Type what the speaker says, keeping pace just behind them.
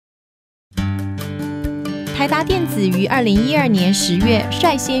台达电子于2012年10月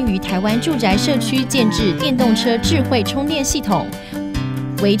率先于台湾住宅社区建置电动车智慧充电系统，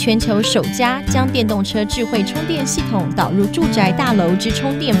为全球首家将电动车智慧充电系统导入住宅大楼之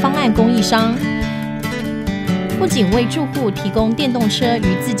充电方案供应商。不仅为住户提供电动车于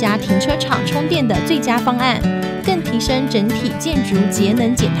自家停车场充电的最佳方案，更提升整体建筑节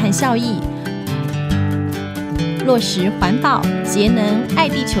能减碳效益，落实环保、节能、爱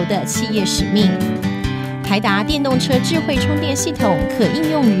地球的企业使命。台达电动车智慧充电系统可应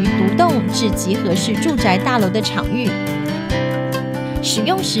用于独栋至集合式住宅大楼的场域。使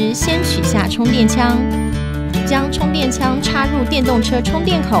用时，先取下充电枪，将充电枪插入电动车充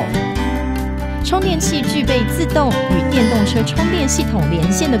电口。充电器具备自动与电动车充电系统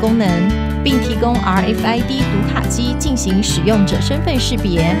连线的功能，并提供 RFID 读卡机进行使用者身份识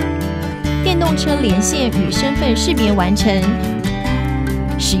别。电动车连线与身份识别完成，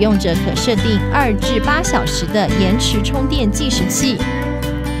使用者可设定2至8小时的延迟充电计时器。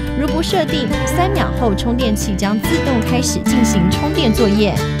如不设定，3秒后充电器将自动开始进行充电作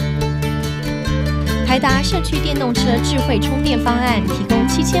业。台达社区电动车智慧充电方案提供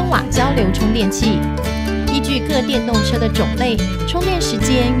7000瓦交流充电器，依据各电动车的种类，充电时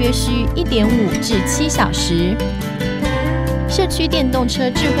间约需1.5至7小时。社区电动车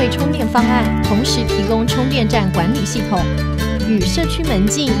智慧充电方案同时提供充电站管理系统，与社区门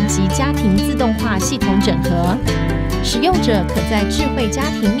禁以及家庭自动化系统整合。使用者可在智慧家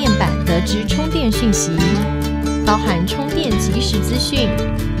庭面板得知充电讯息，包含充电即时资讯、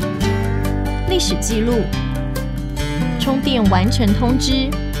历史记录、充电完成通知。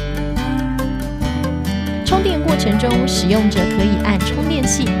充电过程中，使用者可以按充电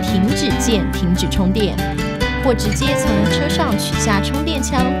器停止键停止充电，或直接从车上取下充电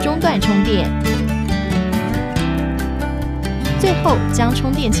枪中断充电。最后将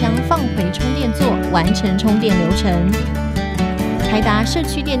充电枪放回充电座，完成充电流程。台达社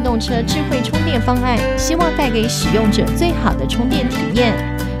区电动车智慧充电方案，希望带给使用者最好的充电体验，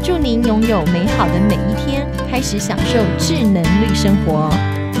祝您拥有美好的每一天，开始享受智能绿生活。